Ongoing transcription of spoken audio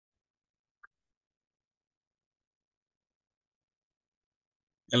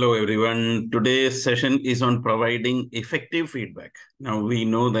Hello, everyone. Today's session is on providing effective feedback. Now, we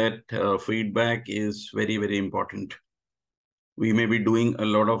know that feedback is very, very important. We may be doing a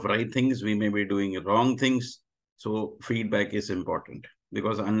lot of right things. We may be doing wrong things. So feedback is important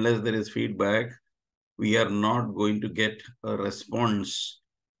because unless there is feedback, we are not going to get a response.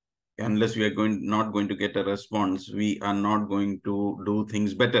 Unless we are not going to get a response, we are not going to do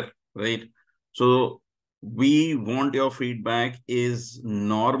things better, right? So we want your feedback is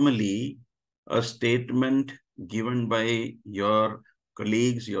normally a statement given by your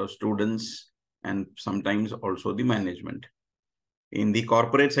colleagues, your students, and sometimes also the management. In the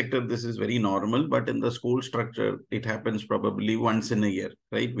corporate sector, this is very normal, but in the school structure, it happens probably once in a year,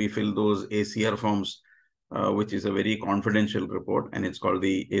 right? We fill those ACR forms, which is a very confidential report, and it's called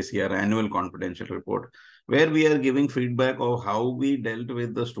the ACR Annual Confidential Report, where we are giving feedback of how we dealt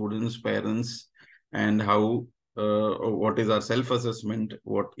with the students' parents and how what is our self-assessment,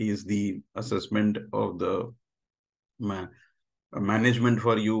 what is the assessment of the management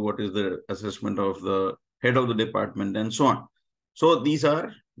for you, what is the assessment of the head of the department, and so on. So these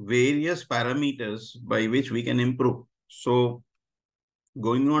are various parameters by which we can improve. So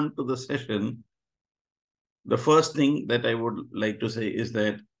going on to the session, the first thing that I would like to say is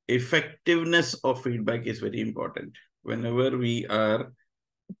that effectiveness of feedback is very important. Whenever we are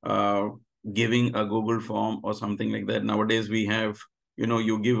giving a Google form or something like that, nowadays we have,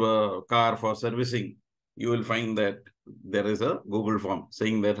 you give a car for servicing, you will find that there is a Google form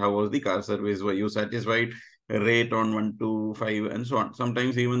saying that how was the car service, were you satisfied, rate on 1 to 5, and so on.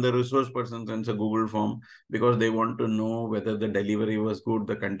 Sometimes even the resource person sends a Google form because they want to know whether the delivery was good,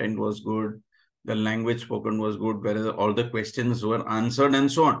 the content was good, the language spoken was good, whether all the questions were answered,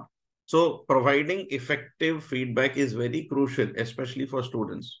 and so on. So providing effective feedback is very crucial, especially for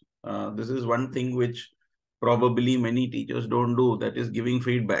students. This is one thing which probably many teachers don't do, that is giving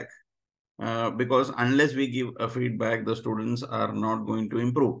feedback. Because unless we give a feedback, the students are not going to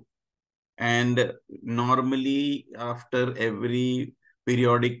improve. And normally after every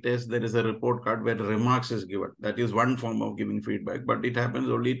periodic test, there is a report card where remarks is given. That is one form of giving feedback, but it happens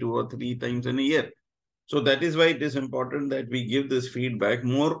only 2 or 3 times in a year. So that is why it is important that we give this feedback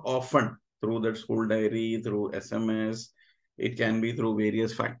more often through that school diary, through SMS. It can be through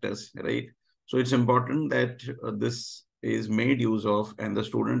various factors, right? So it's important that this is made use of and the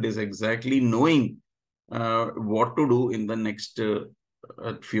student is exactly knowing what to do in the next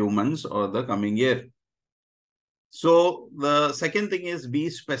few months or the coming year. So the second thing is be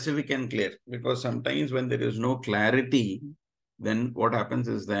specific and clear, because sometimes when there is no clarity, then what happens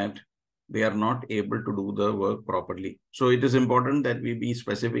is that they are not able to do the work properly. So it is important that we be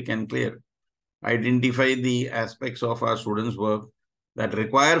specific and clear. Identify the aspects of our students' work that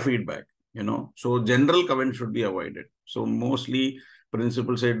require feedback, So general comments should be avoided. So mostly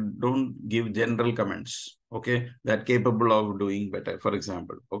principals said, don't give general comments, okay, that capable of doing better, for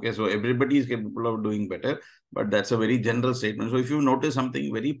example. Okay, so everybody is capable of doing better, but that's a very general statement. So if you notice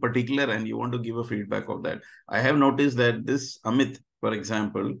something very particular and you want to give a feedback of that, I have noticed that this Amit, for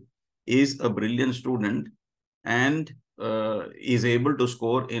example, is a brilliant student and is able to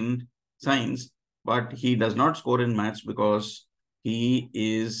score in science, but he does not score in maths because he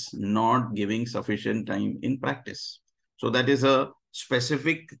is not giving sufficient time in practice. So that is a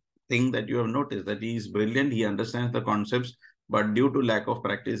specific thing that you have noticed, that he is brilliant, he understands the concepts, but due to lack of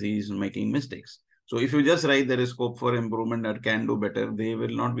practice, he is making mistakes. So if you just write there is scope for improvement or can do better, they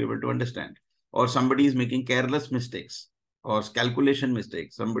will not be able to understand. Or somebody is making careless mistakes or calculation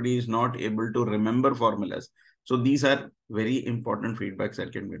mistakes. Somebody is not able to remember formulas. So these are very important feedbacks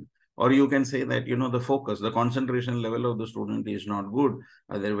that can be. Or you can say that, the focus, the concentration level of the student is not good.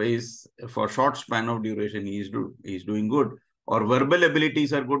 Otherwise, for short span of duration, he is doing good. Or verbal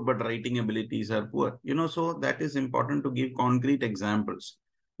abilities are good, but writing abilities are poor. So that is important to give concrete examples.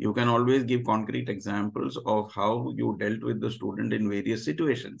 You can always give concrete examples of how you dealt with the student in various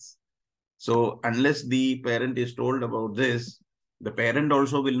situations. So unless the parent is told about this, the parent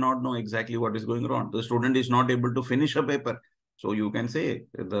also will not know exactly what is going on. The student is not able to finish a paper. So you can say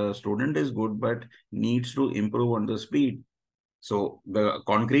the student is good, but needs to improve on the speed. So the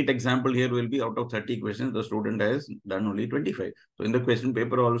concrete example here will be out of 30 questions, the student has done only 25. So in the question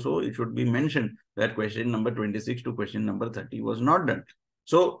paper also, it should be mentioned that question number 26 to question number 30 was not done.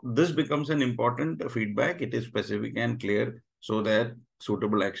 So this becomes an important feedback. It is specific and clear so that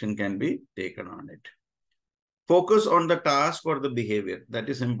suitable action can be taken on it. Focus on the task or the behavior. That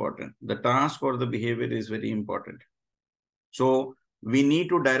is important. The task or the behavior is very important. So we need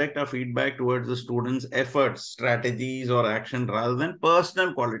to direct our feedback towards the students' efforts, strategies, or action rather than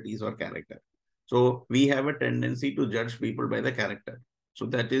personal qualities or character. So we have a tendency to judge people by the character. So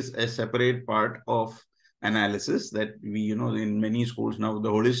that is a separate part of analysis that we, in many schools now, the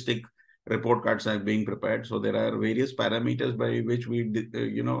holistic report cards are being prepared. So there are various parameters by which we,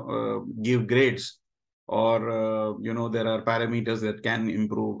 give grades, or, there are parameters that can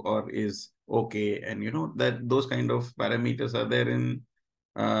improve or is okay. And, that those kind of parameters are there in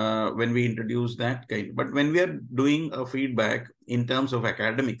when we introduce that kind. But when we are doing a feedback in terms of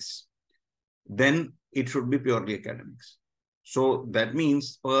academics, then it should be purely academics. So that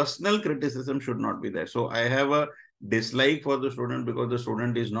means personal criticism should not be there. So I have a dislike for the student because the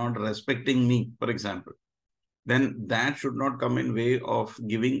student is not respecting me, for example. Then that should not come in way of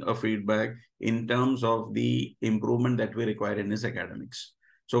giving a feedback in terms of the improvement that we require in his academics.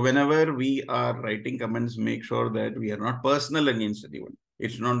 So whenever we are writing comments, make sure that we are not personal against anyone.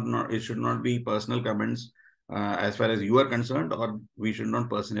 It should not be personal comments as far as you are concerned, or we should not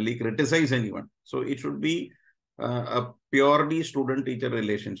personally criticize anyone. So it should be a purely student-teacher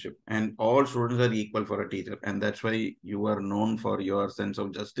relationship, and all students are equal for a teacher. And that's why you are known for your sense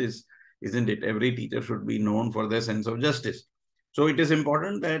of justice, isn't it? Every teacher should be known for their sense of justice. So it is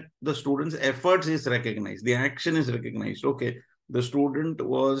important that the student's efforts is recognized, the action is recognized. Okay, the student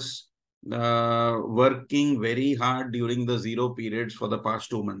was working very hard during the zero periods for the past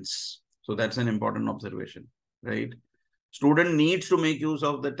 2 months. So that's an important observation, right? Student needs to make use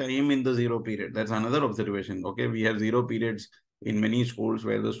of the time in the zero period. That's another observation. Okay, we have zero periods in many schools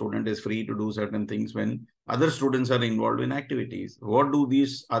where the student is free to do certain things when other students are involved in activities. What do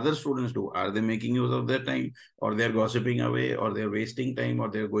these other students do? Are they making use of their time, or they're gossiping away, or they're wasting time, or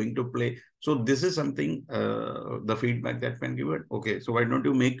they're going to play? So this is something, the feedback that can give it. Okay, so why don't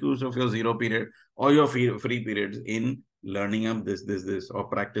you make use of your zero period or your free periods in learning up this, or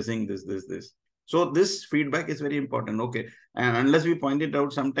practicing this. So this feedback is very important. Okay. And unless we point it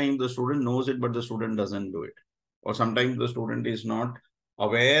out, sometimes the student knows it, but the student doesn't do it. Or sometimes the student is not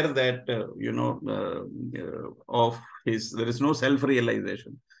aware that, there is no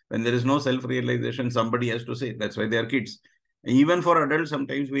self-realization. When there is no self-realization, somebody has to say. That's why they are kids. Even for adults,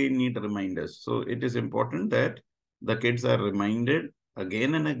 sometimes we need reminders. So it is important that the kids are reminded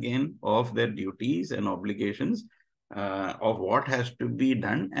again and again of their duties and obligations, of what has to be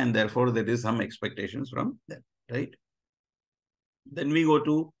done, and therefore there is some expectations from them, right? Then we go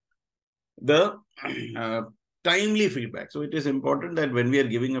to the timely feedback. So it is important that when we are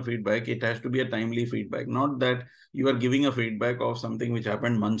giving a feedback, it has to be a timely feedback, not that you are giving a feedback of something which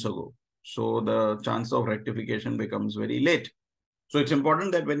happened months ago. So the chance of rectification becomes very late. So it's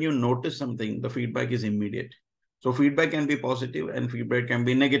important that when you notice something, the feedback is immediate. So feedback can be positive and feedback can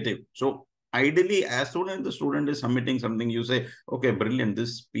be negative. So ideally, as soon as the student is submitting something, you say, okay, brilliant,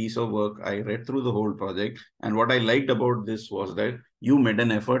 this piece of work, I read through the whole project. And what I liked about this was that you made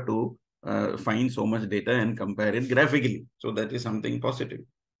an effort to find so much data and compare it graphically. So that is something positive.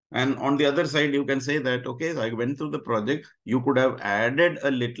 And on the other side, you can say that, okay, I went through the project. You could have added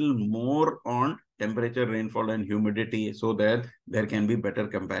a little more on temperature, rainfall, and humidity so that there can be better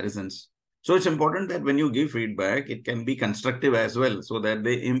comparisons. So it's important that when you give feedback, it can be constructive as well, so that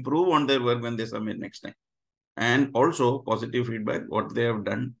they improve on their work when they submit next time. And also positive feedback, what they have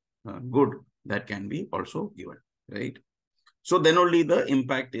done good, that can be also given, right? So then only the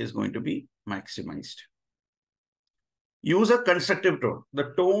impact is going to be maximized. Use a constructive tone.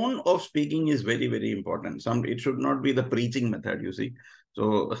 The tone of speaking is very, very important. It should not be the preaching method, you see.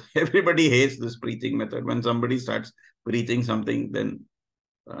 So everybody hates this preaching method. When somebody starts preaching something, then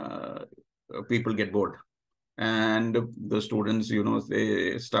people get bored. And the students,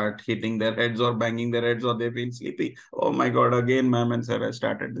 they start hitting their heads or banging their heads, or they feel sleepy. Oh my God, again, ma'am and sir, I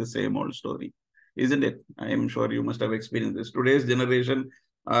started the same old story. Isn't it? I am sure you must have experienced this. Today's generation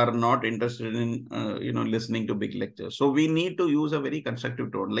are not interested in, listening to big lectures. So we need to use a very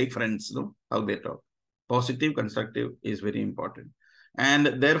constructive tone, like friends, how they talk. Positive, constructive is very important.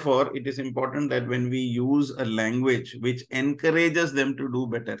 And therefore, it is important that when we use a language which encourages them to do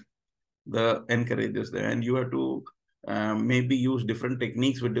better, and you have to maybe use different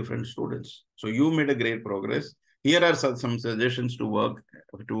techniques with different students. So you made a great progress. Here are some suggestions to work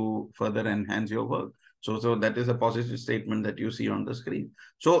to further enhance your work. So that is a positive statement that you see on the screen.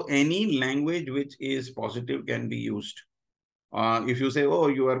 So any language which is positive can be used. If you say, oh,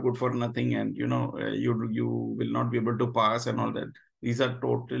 you are good for nothing, and you will not be able to pass and all that, these are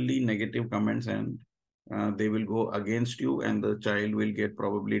totally negative comments, and they will go against you, and the child will get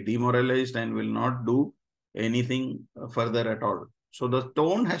probably demoralized and will not do anything further at all. So the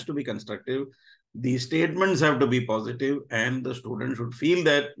tone has to be constructive. The statements have to be positive, and the student should feel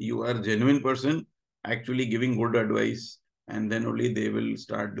that you are a genuine person actually giving good advice, and then only they will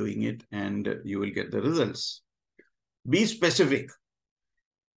start doing it and you will get the results. Be specific.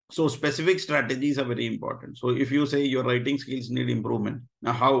 So specific strategies are very important. So if you say your writing skills need improvement,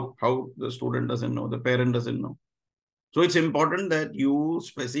 now how the student doesn't know, the parent doesn't know. So it's important that you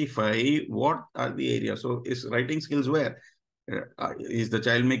specify what are the areas. So is writing skills where? Is the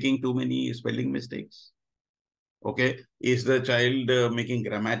child making too many spelling mistakes? Okay. Is the child making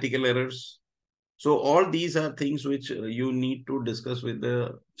grammatical errors? So all these are things which you need to discuss with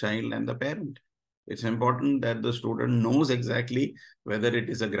the child and the parent. It's important that the student knows exactly whether it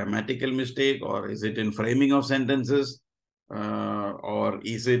is a grammatical mistake or is it in framing of sentences, or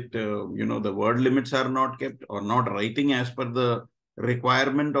is it, the word limits are not kept or not writing as per the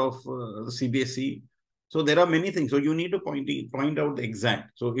requirement of the CBSE. So there are many things. So you need to point out the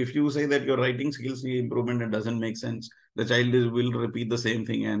exact. So if you say that your writing skills need improvement, it doesn't make sense. The child will repeat the same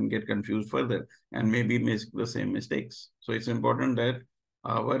thing and get confused further and maybe make the same mistakes. So it's important that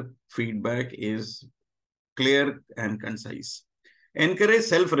our feedback is clear and concise. Encourage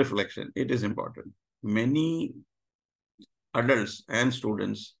self-reflection. It is important. Many adults and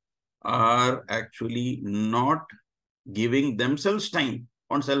students are actually not giving themselves time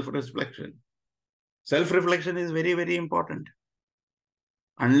on self-reflection. Self-reflection is very, very important.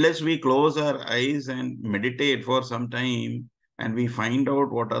 Unless we close our eyes and meditate for some time and we find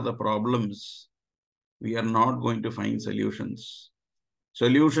out what are the problems, we are not going to find solutions.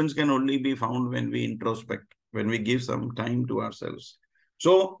 Solutions can only be found when we introspect, when we give some time to ourselves.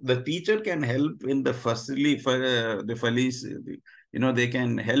 So the teacher can help in the they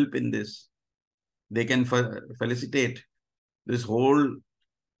can help in this. They can felicitate this whole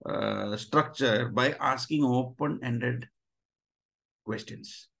structure by asking open-ended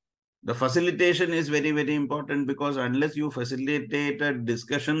questions. The facilitation is very, very important because unless you facilitate a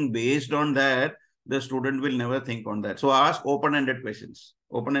discussion based on that, the student will never think on that. So ask open-ended questions.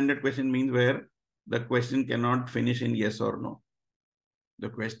 Open-ended question means where the question cannot finish in yes or no. The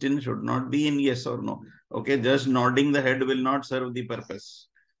question should not be in yes or no. Okay, just nodding the head will not serve the purpose.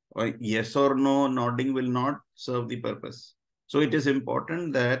 Or yes or no nodding will not serve the purpose. So it is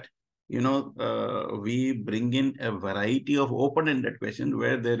important that we bring in a variety of open-ended questions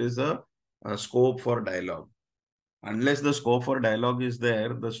where there is a scope for dialogue. Unless the scope for dialogue is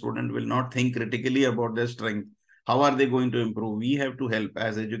there, the student will not think critically about their strength. How are they going to improve? We have to help.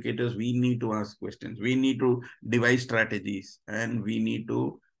 As educators, we need to ask questions. We need to devise strategies and we need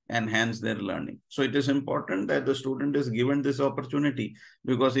to enhance their learning. So it is important that the student is given this opportunity,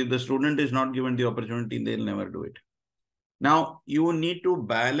 because if the student is not given the opportunity, they'll never do it. Now, you need to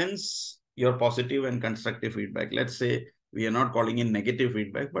balance your positive and constructive feedback. Let's say we are not calling in negative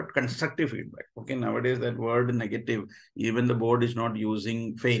feedback, but constructive feedback. Okay, nowadays that word negative, even the board is not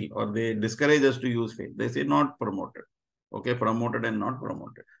using fail, or they discourage us to use fail. They say not promoted. Okay, promoted and not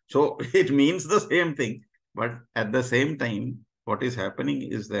promoted. So it means the same thing. But at the same time, what is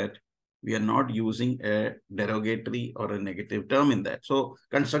happening is that we are not using a derogatory or a negative term in that. So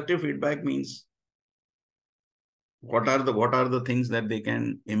constructive feedback means what are the things that they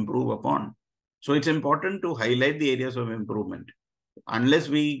can improve upon. So it's important to highlight the areas of improvement. Unless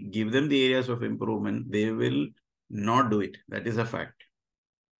we give them the areas of improvement, they will not do it. That is a fact.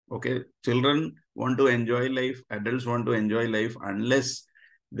 Okay, children want to enjoy life, adults want to enjoy life. Unless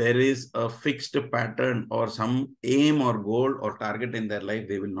there is a fixed pattern or some aim or goal or target in their life,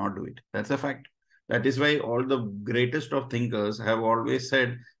 they will not do it. That's a fact. That is why all the greatest of thinkers have always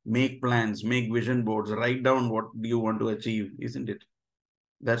said, make plans, make vision boards, write down what you want to achieve, isn't it?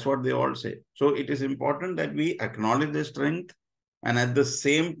 That's what they all say. So it is important that we acknowledge their strength and at the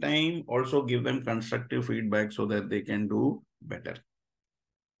same time also give them constructive feedback so that they can do better.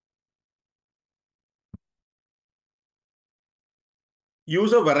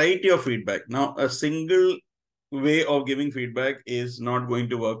 Use a variety of feedback. Now, a single way of giving feedback is not going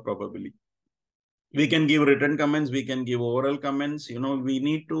to work probably. We can give written comments, we can give oral comments. We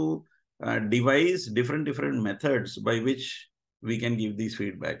need to devise different methods by which we can give these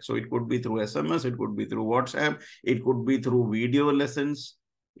feedback. So it could be through SMS, it could be through WhatsApp, it could be through video lessons,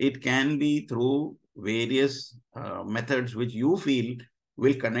 it can be through various methods which you feel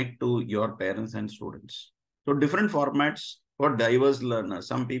will connect to your parents and students. So different formats for diverse learners.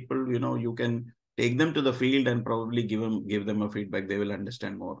 Some people, you can take them to the field and probably give them a feedback. They will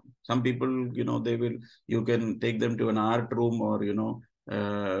understand more. Some people, you can take them to an art room or,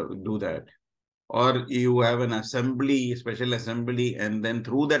 do that. Or you have an assembly, special assembly, and then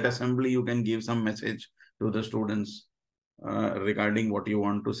through that assembly, you can give some message to the students regarding what you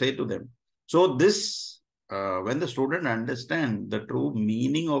want to say to them. So this, when the student understand the true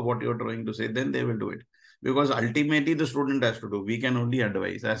meaning of what you're trying to say, then they will do it. because ultimately the student has to do. We can only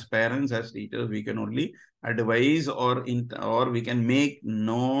advise as parents, as teachers, we can only advise or we can make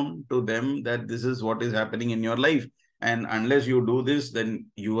known to them that this is what is happening in your life. And unless you do this, then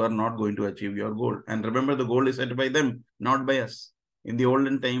you are not going to achieve your goal. And remember, the goal is set by them, not by us. In the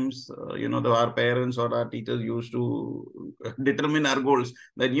olden times, our parents or our teachers used to determine our goals,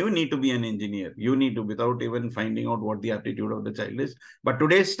 that you need to be an engineer. You need to, without even finding out what the aptitude of the child is. But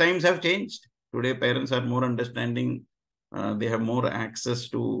today's times have changed. Today, parents are more understanding. They have more access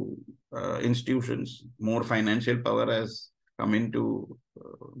to institutions. More financial power has come into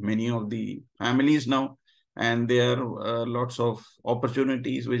many of the families now. And there are lots of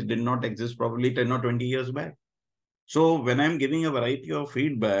opportunities which did not exist probably 10 or 20 years back. So when I'm giving a variety of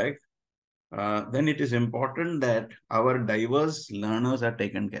feedback, then it is important that our diverse learners are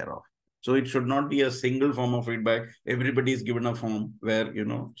taken care of. So it should not be a single form of feedback. Everybody is given a form where,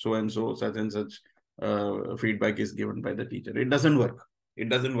 so and so, such and such feedback is given by the teacher. It doesn't work. It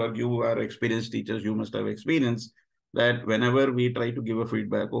doesn't work. You are experienced teachers. You must have experience that whenever we try to give a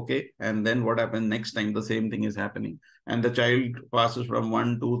feedback, okay, and then what happens next time, the same thing is happening. And the child passes from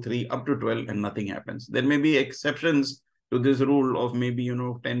 1, 2, 3 up to 12 and nothing happens. There may be exceptions to this rule of maybe,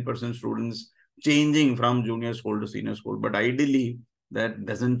 10% students changing from junior school to senior school. But ideally, that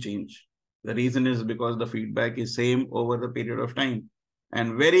doesn't change. The reason is because the feedback is same over the period of time.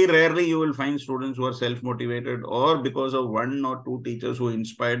 And very rarely you will find students who are self-motivated, or because of 1 or 2 teachers who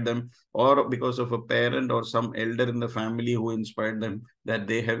inspired them, or because of a parent or some elder in the family who inspired them, that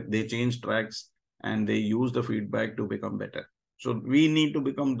they change tracks and they use the feedback to become better. So we need to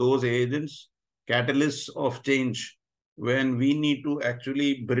become those agents, catalysts of change, when we need to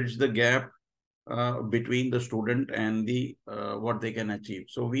actually bridge the gap between the student and the what they can achieve.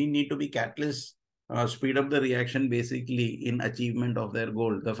 So we need to be catalysts, speed up the reaction basically in achievement of their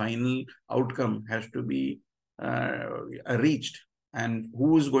goal. The final outcome has to be reached. And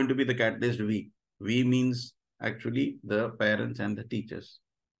who is going to be the catalyst? We means actually the parents and the teachers,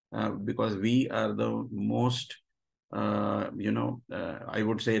 because we are the most, I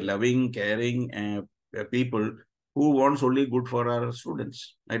would say, loving, caring people who wants only good for our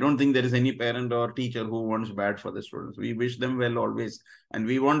students. I don't think there is any parent or teacher who wants bad for the students. We wish them well always. And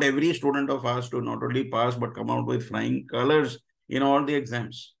we want every student of ours to not only pass, but come out with flying colors in all the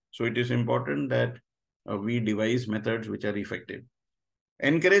exams. So it is important that we devise methods which are effective.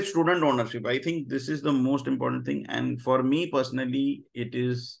 Encourage student ownership. I think this is the most important thing. And for me personally, it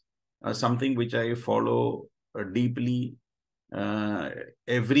is something which I follow deeply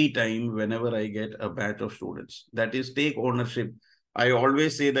every time whenever I get a batch of students. That is, take ownership. I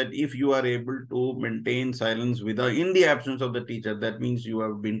always say that if you are able to maintain silence in the absence of the teacher, that means you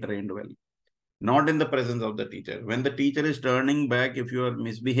have been trained well. Not in the presence of the teacher. When the teacher is turning back, if you are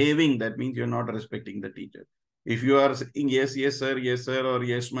misbehaving, that means you're not respecting the teacher. If you are saying yes, yes, sir, or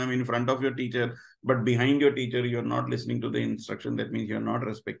yes, ma'am, in front of your teacher, but behind your teacher, you're not listening to the instruction, that means you're not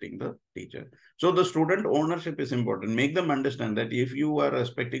respecting the teacher. So the student ownership is important. Make them understand that if you are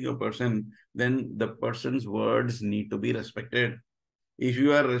respecting a person, then the person's words need to be respected. If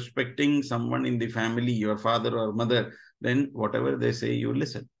you are respecting someone in the family, your father or mother, then whatever they say, you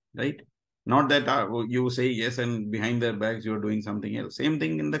listen, right? Not that you say yes and behind their backs, you're doing something else. Same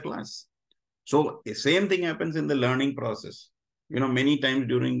thing in the class. So the same thing happens in the learning process. Many times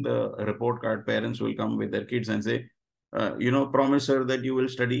during the report card, parents will come with their kids and say, promise her that you will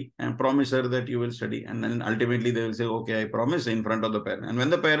study, and promise her that you will study. And then ultimately they will say, okay, I promise, in front of the parent. And when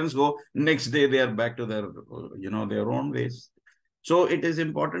the parents go, next day they are back to their, their own ways. So it is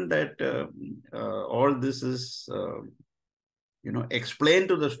important that all this is, explained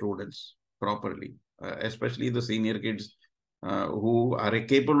to the students properly, especially the senior kids who are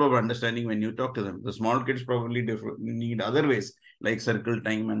capable of understanding when you talk to them. The small kids probably need other ways, like circle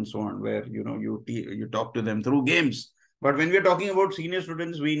time and so on, where you talk to them through games. But when we're talking about senior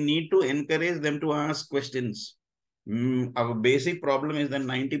students, we need to encourage them to ask questions. Our basic problem is that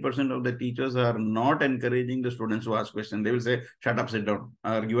 90% of the teachers are not encouraging the students to ask questions. They will say, shut up, sit down,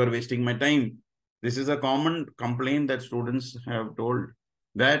 or you are wasting my time. This is a common complaint that students have told,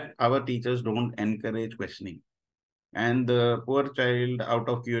 that our teachers don't encourage questioning. And the poor child, out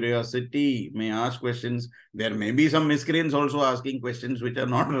of curiosity, may ask questions. There may be some miscreants also asking questions which are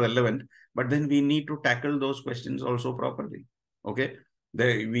not relevant, but then we need to tackle those questions also properly. Okay.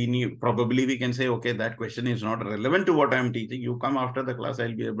 Probably we can say, okay, that question is not relevant to what I'm teaching. You come after the class,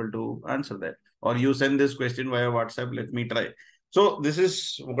 I'll be able to answer that. Or you send this question via WhatsApp, let me try. So this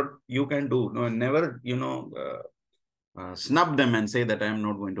is what you can do. No, never, snub them and say that I am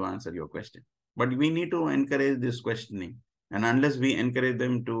not going to answer your question. But we need to encourage this questioning. And unless we encourage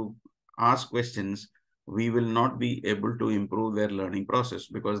them to ask questions, we will not be able to improve their learning process,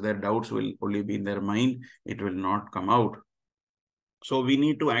 because their doubts will only be in their mind. It will not come out. So we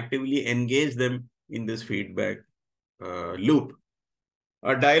need to actively engage them in this feedback loop.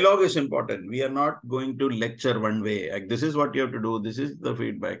 A dialogue is important. We are not going to lecture one way. Like, this is what you have to do. This is the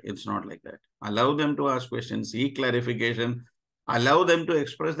feedback. It's not like that. Allow them to ask questions, seek clarification, allow them to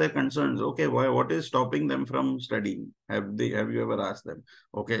express their concerns. Okay, what is stopping them from studying? Have you ever asked them?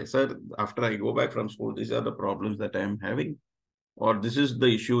 Okay, sir, after I go back from school, these are the problems that I am having, or this is the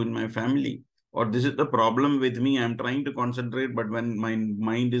issue in my family, or this is the problem with me. I'm trying to concentrate, but when my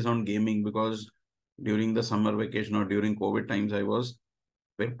mind is on gaming, because during the summer vacation or during COVID times, I was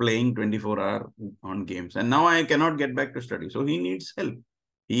playing 24-hour on games, and now I cannot get back to study. So he needs help.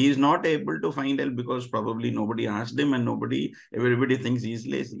 He is not able to find help because probably nobody asked him, and everybody thinks he's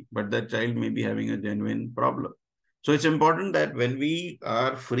lazy, but that child may be having a genuine problem. So it's important that when we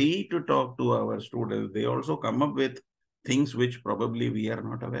are free to talk to our students, they also come up with things which probably we are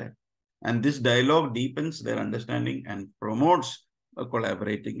not aware. And this dialogue deepens their understanding and promotes a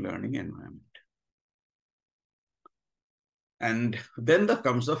collaborating learning environment. And then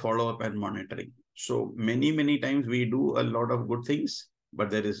comes the follow-up and monitoring. So many times we do a lot of good things, but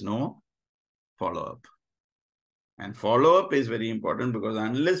there is no follow-up. And follow-up is very important, because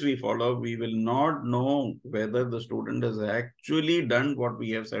unless we follow up, we will not know whether the student has actually done what we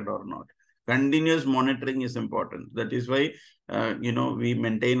have said or not. Continuous monitoring is important. That is why, we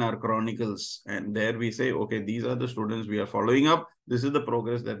maintain our chronicles, and there we say, okay, these are the students we are following up. This is the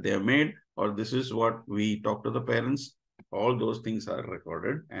progress that they have made, or this is what we talk to the parents. All those things are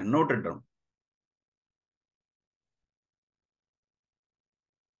recorded and noted down.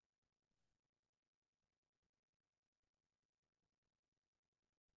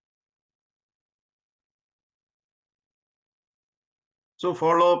 So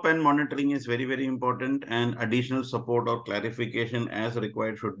follow-up and monitoring is very important, and additional support or clarification as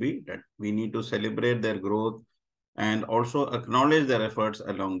required should be done. We need to celebrate their growth and also acknowledge their efforts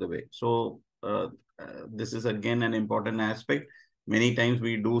along the way. So this is again an important aspect. Many times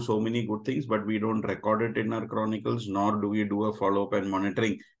we do so many good things, but we don't record it in our chronicles, nor do we do a follow-up and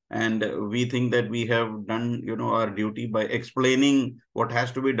monitoring. And we think that we have done, our duty by explaining what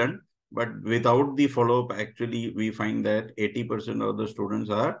has to be done. But without the follow-up, actually, we find that 80% of the students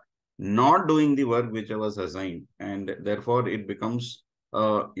are not doing the work which was assigned. And therefore, it becomes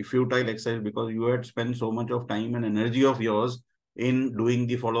a futile exercise, because you had spent so much of time and energy of yours in doing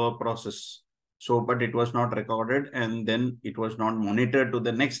the follow-up process. So, but it was not recorded, and then it was not monitored to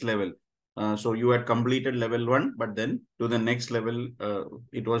the next level. So you had completed level 1, but then to the next level,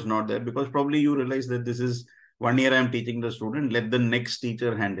 it was not there, because probably you realize that this is 1 year I'm teaching the student, let the next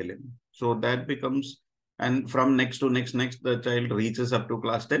teacher handle him. So that becomes, and from next to next, the child reaches up to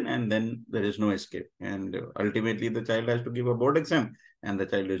class 10, and then there is no escape. And ultimately the child has to give a board exam, and the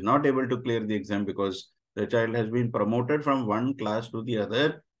child is not able to clear the exam because the child has been promoted from one class to the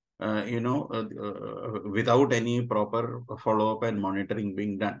other, without any proper follow-up and monitoring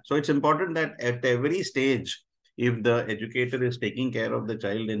being done. So it's important that at every stage, if the educator is taking care of the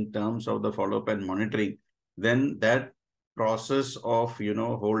child in terms of the follow-up and monitoring, then that process of,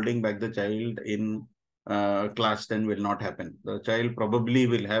 holding back the child in class 10 will not happen. The child probably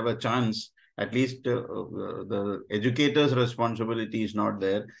will have a chance. At least the educator's responsibility is not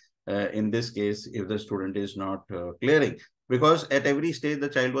there in this case if the student is not clearing. Because at every stage, the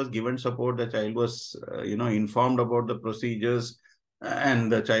child was given support, the child was, informed about the procedures, and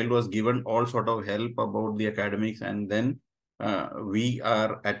the child was given all sort of help about the academics. And then we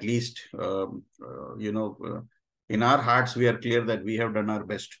are at least, in our hearts, we are clear that we have done our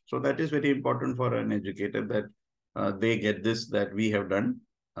best. So that is very important for an educator, that they get this, that we have done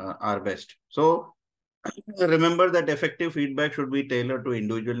our best. So remember that effective feedback should be tailored to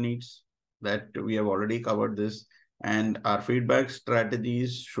individual needs. That we have already covered this. And our feedback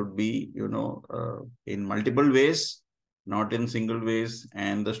strategies should be, in multiple ways, not in single ways.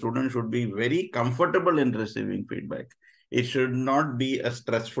 And the student should be very comfortable in receiving feedback. It should not be a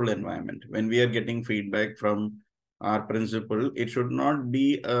stressful environment. When we are getting feedback from our principal, it should not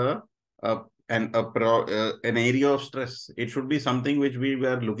be an area of stress. It should be something which we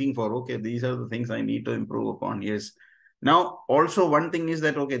were looking for. Okay, these are the things I need to improve upon. Yes. Now, also one thing is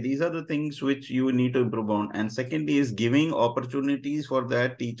that, okay, these are the things which you need to improve on. And secondly is giving opportunities for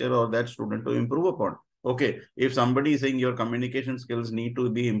that teacher or that student to improve upon. Okay, if somebody is saying your communication skills need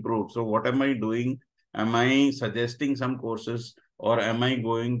to be improved, so what am I doing? Am I suggesting some courses, or am I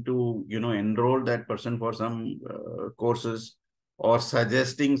going to, enroll that person for some courses, or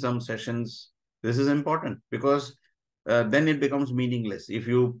suggesting some sessions? This is important, because then it becomes meaningless. If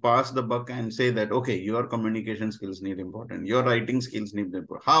you pass the buck and say that, okay, your communication skills need important, your writing skills need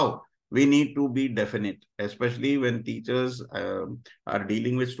important. How? We need to be definite, especially when teachers are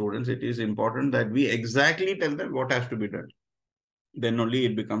dealing with students. It is important that we exactly tell them what has to be done. Then only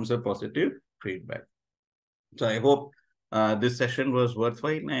it becomes a positive feedback. So I hope this session was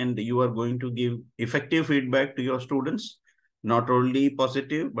worthwhile and you are going to give effective feedback to your students, not only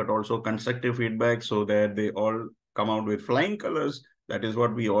positive, but also constructive feedback so that they all come out with flying colors. That is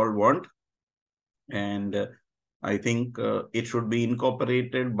what we all want. And I think it should be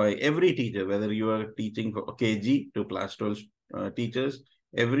incorporated by every teacher, whether you are teaching for KG to class 12 teachers,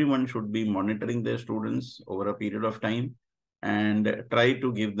 everyone should be monitoring their students over a period of time and try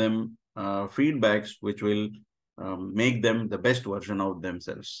to give them feedbacks which will make them the best version of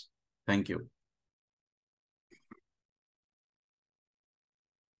themselves. Thank you.